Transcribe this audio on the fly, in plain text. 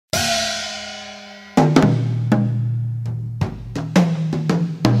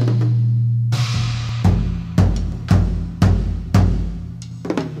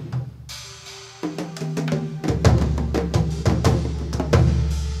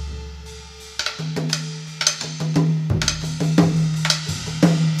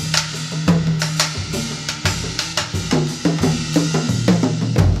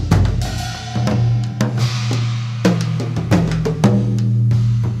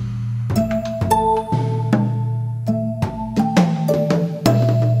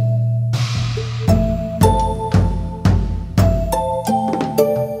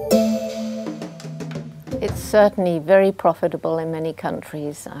certainly very profitable in many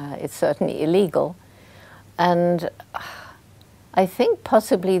countries. It's certainly illegal. And I think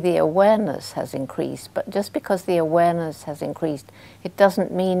possibly the awareness has increased, but just because the awareness has increased, it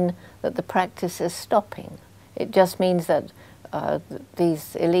doesn't mean that the practice is stopping. It just means that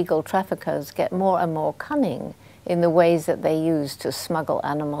these illegal traffickers get more and more cunning in the ways that they use to smuggle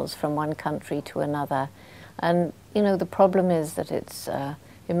animals from one country to another. And, you know, the problem is that it's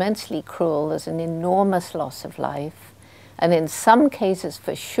immensely cruel. There's an enormous loss of life. And in some cases,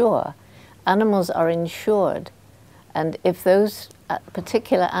 for sure, animals are insured. And if those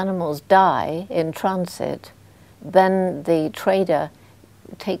particular animals die in transit, then the trader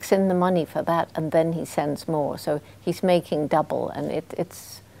takes in the money for that, and then he sends more. So he's making double, and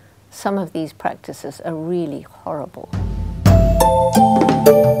it's some of these practices are really horrible.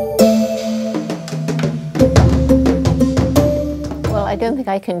 Well, I don't think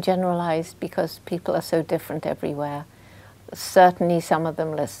I can generalize because people are so different everywhere. Certainly some of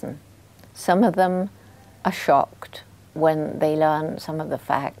them listen. Some of them are shocked when they learn some of the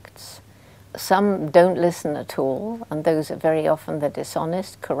facts. Some don't listen at all, and those are very often the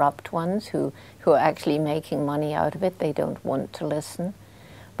dishonest, corrupt ones who are actually making money out of it. They don't want to listen.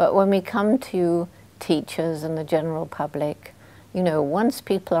 But when we come to teachers and the general public, you know, once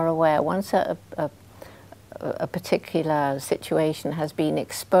people are aware, once a particular situation has been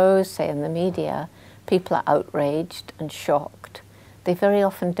exposed, say in the media, people are outraged and shocked. They very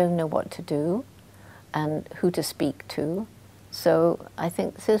often don't know what to do and who to speak to. So I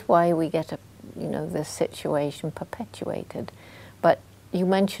think this is why we get this situation perpetuated. But you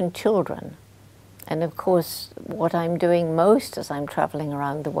mentioned children. And of course, what I'm doing most as I'm traveling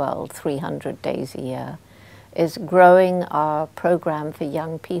around the world 300 days a year is growing our program for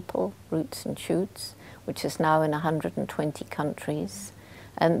young people, Roots and Shoots, which is now in 120 countries.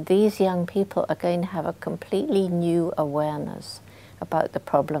 And these young people are going to have a completely new awareness about the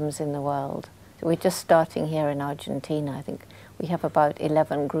problems in the world. So we're just starting here in Argentina. I think we have about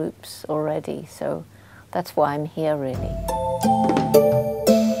 11 groups already, so that's why I'm here, really.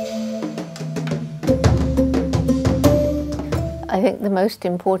 I think the most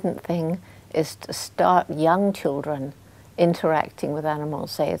important thing is to start young children interacting with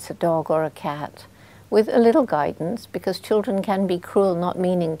animals, say it's a dog or a cat, with a little guidance, because children can be cruel, not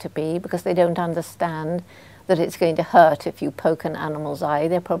meaning to be, because they don't understand that it's going to hurt if you poke an animal's eye.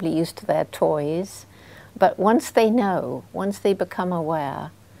 They're probably used to their toys. But once they know, once they become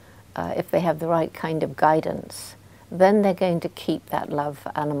aware, if they have the right kind of guidance, then they're going to keep that love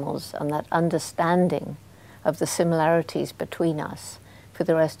for animals and that understanding of the similarities between us for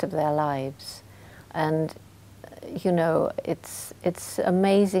the rest of their lives. And, you know, it's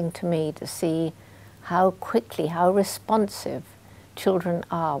amazing to me to see how quickly, how responsive children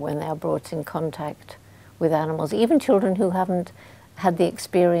are when they are brought in contact with animals, even children who haven't had the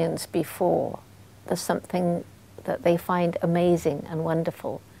experience before. There's something that they find amazing and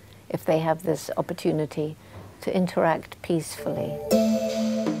wonderful if they have this opportunity to interact peacefully.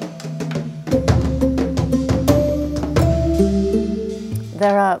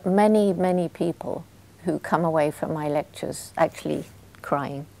 There are many, many people who come away from my lectures actually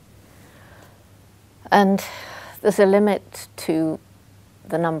crying. And there's a limit to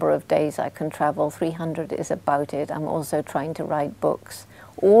the number of days I can travel. 300 is about it. I'm also trying to write books.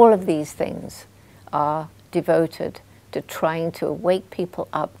 All of these things are devoted to trying to wake people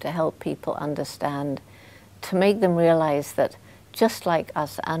up, to help people understand, to make them realize that just like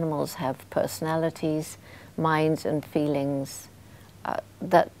us, animals have personalities, minds and feelings,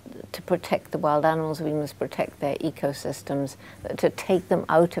 that to protect the wild animals we must protect their ecosystems, that to take them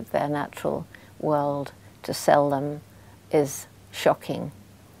out of their natural world, to sell them, is shocking.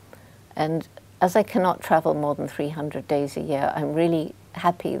 And as I cannot travel more than 300 days a year, I'm really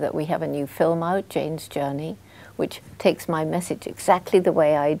happy that we have a new film out, Jane's Journey, which takes my message exactly the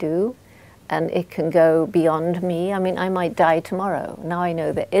way I do, and it can go beyond me. I mean, I might die tomorrow. Now I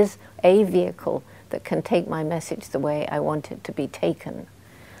know there is a vehicle that can take my message the way I want it to be taken.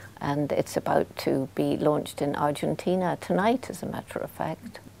 And it's about to be launched in Argentina tonight, as a matter of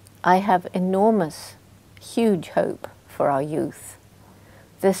fact. I have enormous, huge hope for our youth.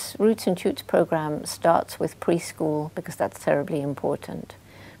 This Roots and Shoots program starts with preschool because that's terribly important.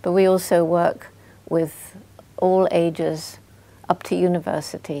 But we also work with all ages up to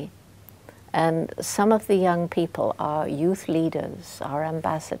university. And some of the young people, our youth leaders, our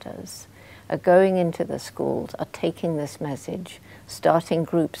ambassadors, are going into the schools, are taking this message, starting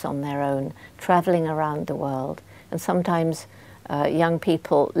groups on their own, traveling around the world. And sometimes young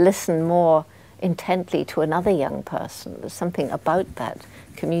people listen more intently to another young person. There's something about that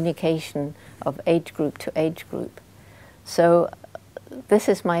communication of age group to age group. So this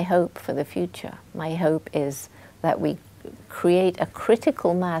is my hope for the future. My hope is that we create a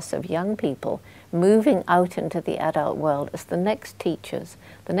critical mass of young people moving out into the adult world as the next teachers,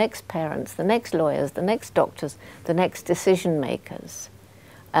 the next parents, the next lawyers, the next doctors, the next decision makers.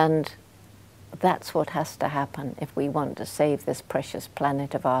 And that's what has to happen if we want to save this precious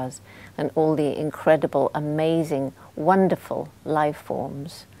planet of ours and all the incredible, amazing, wonderful life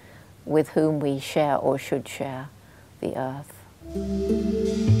forms with whom we share or should share the earth.